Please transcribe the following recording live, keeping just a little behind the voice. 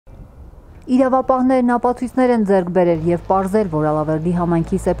Իրավապահներն ապացույցներ են ձեռք բերել և պարզել, որ Ալավերդի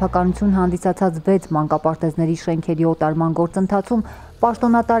համայնքի սեփականություն հանդիսացած 6 մանկապարտեզների շենքերի օտարման գործընթացում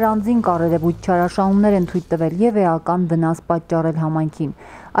պաշտոնատար անձինք առերևույթ չարաշահումներ են թույլ տվել և էական վնաս պատճառել համայնքին։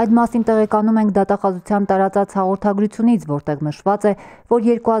 Այդ մասին տեղեկանում ենք դատախազության տարածած հաղորդագրությունից, որտեղ նշված է, որ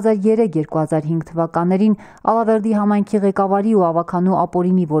 2003-2005 թվականներին Ալավերդի համայնքի ղեկավարի ու ավագանու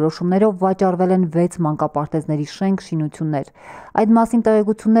ապօրինի որոշումներով վաճառվել են 6 մանկապարտեզների շենք-շինություններ։ Այդ մասին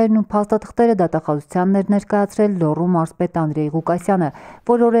տեղեկություններն ու փաստաթղթերը դատախազությանն էր ներկայացրել Լոռու մարզպետ Անդրեյ Ղուկասյանը,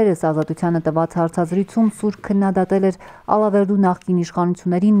 որ օրերս Ազատությանը տված հարցազրույցում սուր քննադատել էր Ալավերդու նախկին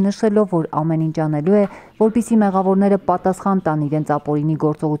իշխանություններին, նշելով, որ ամեն ինչ անելու է, որպեսզի մեղավորները պատասխան տան իրենց ապօրինի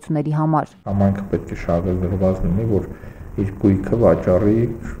գործողությունների համար։ Համայնքը պետք է շահագրգռված լինի, որ իր գույքը վաճառի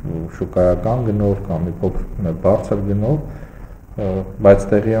շուկայական գնով կամ մի փոքր բարձր գնով, բայց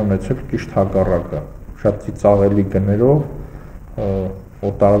տեղի է ունեցել ճիշտ հակառակը։ Շատ ծիծաղելի գներով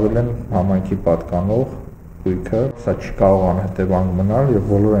օտարվել են համայնքի պատկանող գույքը, սա չի կարող անհետևանք մնալ եւ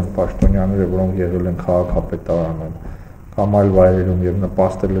բոլոր այն պաշտոնյաները, որոնք եղել են քաղաքապետարանում կամ այլ վայրերում եւ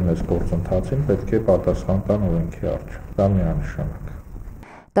նպաստել են այս գործընթացին, պետք է պատասխան տան օրենքի առջև։ Դա միանշանակ։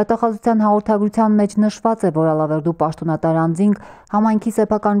 Դատախազության հաղորդագրության մեջ նշված է, որ Ալավերդու պաշտոնատար անձինք համայնքի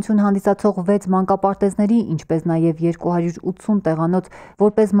սեփականություն հանդիսացող 6 մանկապարտեզների, ինչպես նաև 280 տեղանոց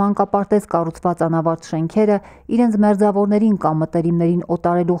որպես մանկապարտեզ կառուցված անավարտ շենքերը իրենց մերձավորներին կամ մտերիմներին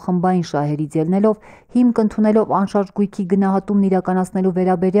օտարելու խմբային շահերից ելնելով, հիմք ընդունելով անշարժ գույքի գնահատումն իրականացնելու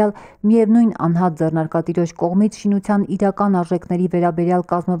վերաբերյալ միևնույն անհատ ձեռնարկատիրոջ կողմից շինության իրական արժեքների վերաբերյալ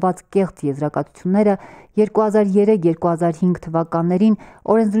կազմված կեղծ եզրակացությունները 2003-2005 թվականներին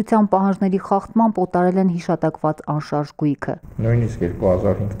օրենսդրության պահանջների խախտմամբ օտարել են հիշատակված անշարժ գույքը։ Նույնիսկ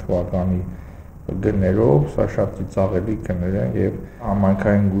 2005 թվականի գներով սա շատ ծիծաղելի գներ են եւ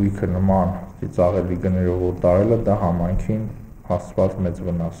համայնքային գույքը նման ծիծաղելի գներով օտարելը դա համայնքին հասցված մեծ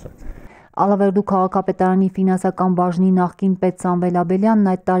վնաս է։ Ալավերդու քաղաքապետարանի ֆինանսական բաժնի նախկին պետ Սամվել Աբելյանն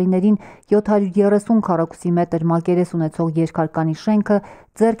այդ տարիներին 730 քառակուսի մետր մակերես ունեցող երկհարկանի շենքը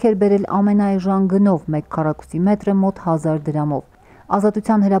ձեռք էր բերել ամենաէժան գնով 1 քառակուսի մետրը մոտ 1000 դրամով։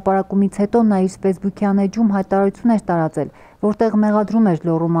 Ազատության հրապարակումից հետո նա իր ֆեյսբուքյան էջում հայտարարություն էր տարածել, որտեղ մեղադրում էր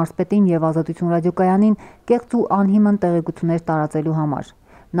Լոռու մարզպետին եւ Ազատություն ռադիոկայանին կեղծ ու անհիմն տեղեկություններ տարածելու համար։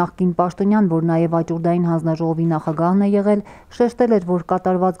 Նախկին պաշտոնյան, որ նաև աճուրդային հանձնաժողովի նախագահն է եղել, շեշտել էր, որ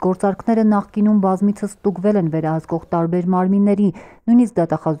կատարված գործարքները նախկինում բազմիցս ստուգվել են վերահսկող տարբեր մարմինների, նույնիսկ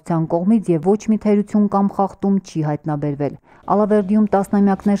դատախազության կողմից եւ ոչ մի թերություն կամ խախտում չի հայտնաբերվել։ Ալավերդիում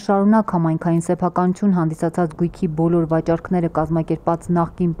տասնամյակներ շարունակ համայնքային սեփականություն հանդիսացած գույքի բոլոր վաճառքները կազմակերպած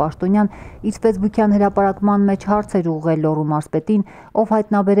նախկին պաշտոնյան իր ֆեյսբուքյան հրապարակման մեջ հարց էր ուղղել Լոռու մարզպետին, ով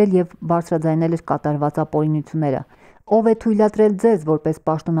հայտնաբերել եւ բարձրաձայնել էր կատարված ապօրինությունները։ Ով է թույլատրել ձեզ, որպես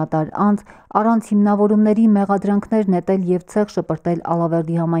պաշտոնատար անձ, առանց հիմնավորումների մեղադրանքներ նետել եւ ցեղ շպրտել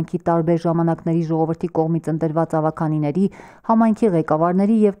Ալավերդի համայնքի տարբեր ժամանակների ժողովրդի կողմից ընտրված ավականիների, համայնքի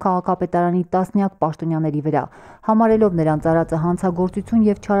ղեկավարների եւ քաղաքապետարանի տասնյակ պաշտոնյաների վրա, համարելով նրանց արածը հանցագործություն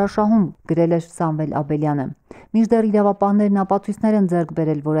եւ չարաշահում, գրել էր Սամվել Աբելյանը։ Մինչդեռ իրավապահներն ապացույցներ են ձեռք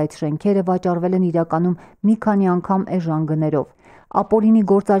բերել, որ այդ շենքերը վաճառվել են իրականում մի քանի անգամ էժան գներով։ Ապօրինի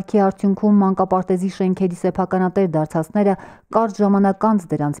գործարքի արդյունքում մանկապարտեզի շենքերի սեփականատեր դարձածները կարճ ժամանակ անց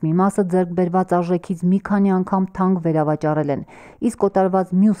դրանց մի մասը ձեռք բերված արժեքից մի քանի անգամ թանկ վերավաճառել են, իսկ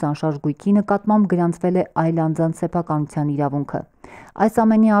օտարված մյուս անշարժ գույքի նկատմամբ գրանցվել է այլ անձանց սեփականության իրավունքը։ Այս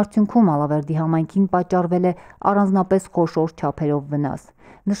ամենի արդյունքում Ալավերդի համայնքին պատճառվել է առանձնապես խոշոր չափերով վնաս,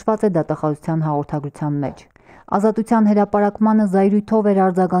 նշված է դատախազության հաղորդագրության մեջ։ Ազատության հրապարակմանը զայրույթով էր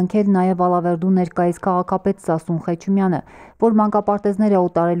արձագանքել նաև Ալավերդու ներկայիս քաղաքապետ Սասուն Խեչումյանը, որ մանկապարտեզները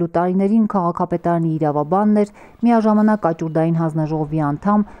օտարելու տարիներին քաղաքապետարանի իրավաբանն էր, միաժամանակ աճուրդային հանձնաժողովի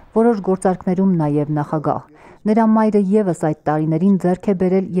անդամ, որոշ գործարքներում նաև նախագահ։ Նրա մայրը եւս այդ տարիներին ձեռք է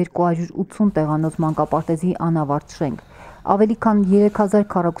բերել 280 տեղանոց մանկապարտեզի անավարտ շենք։ Ավելի քան 3000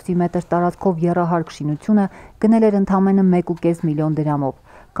 քառակուսի մետր տարածքով եռահարկ շինությունը գնել էր ընդամենը 1.5 միլիոն դրամով։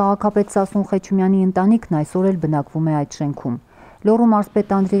 Քաղաքապետ Սասուն Խեչումյանի ընտանիքն այսօր էլ բնակվում է այդ շենքում։ Լոռու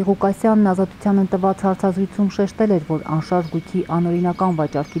մարզպետ Անդրեյ Ղուկասյանն Ազատությանն տված հարցազրույցում շեշտել էր, որ անշարժ գույքի անօրինական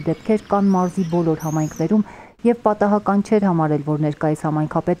վաճառքի դեպքեր կան մարզի բոլոր համայնքներում եւ պատահական չէր համարել, որ ներկայիս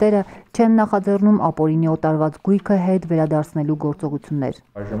համայնքապետերը չեն նախաձեռնում ապօրինի օտարված գույքը հետ վերադարձնելու գործողություններ։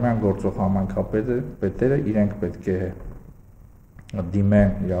 Այժմյան գործող համայնքապետերը իրենք պետք է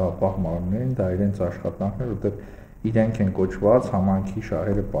դիմեն իրավապահ մարմիններին, դա իրենց աշխատանքն է, որտեղ իրենք են կոչված համայնքի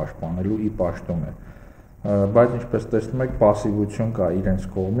շահերը պաշտպանելու ի պաշտոնը։ Բայց ինչպես տեսնում եք, պասիվություն կա իրենց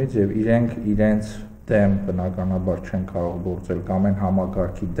կողմից եւ իրենք իրենց դեմ բնականաբար չեն կարող գործել կամ այն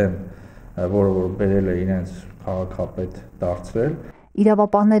համակարգի դեմ, որը որ բերել է իրենց քաղաքապետ դարձրել։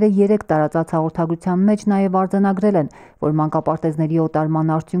 Իրավապահները 3 տարածած հաղորդագրության մեջ նաև արձանագրել են, որ մանկապարտեզների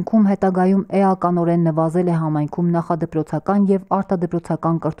օտարման արդյունքում հետագայում էականորեն նվազել է համայնքում նախադպրոցական և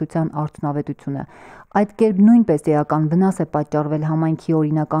արտադպրոցական կրթության արդյունավետությունը։ Այդ կերպ նույնպես էական վնաս է պատճառվել համայնքի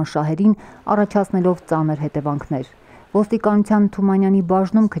օրինական շահերին, առաջացնելով ծանր հետևանքներ։ Ոստիկանության Թումանյանի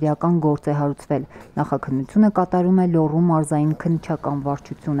բաժնում քրեական գործ է հարուցվել։ Նախաքննությունը կատարում է Լոռու մարզային քննչական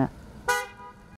վարչությունը։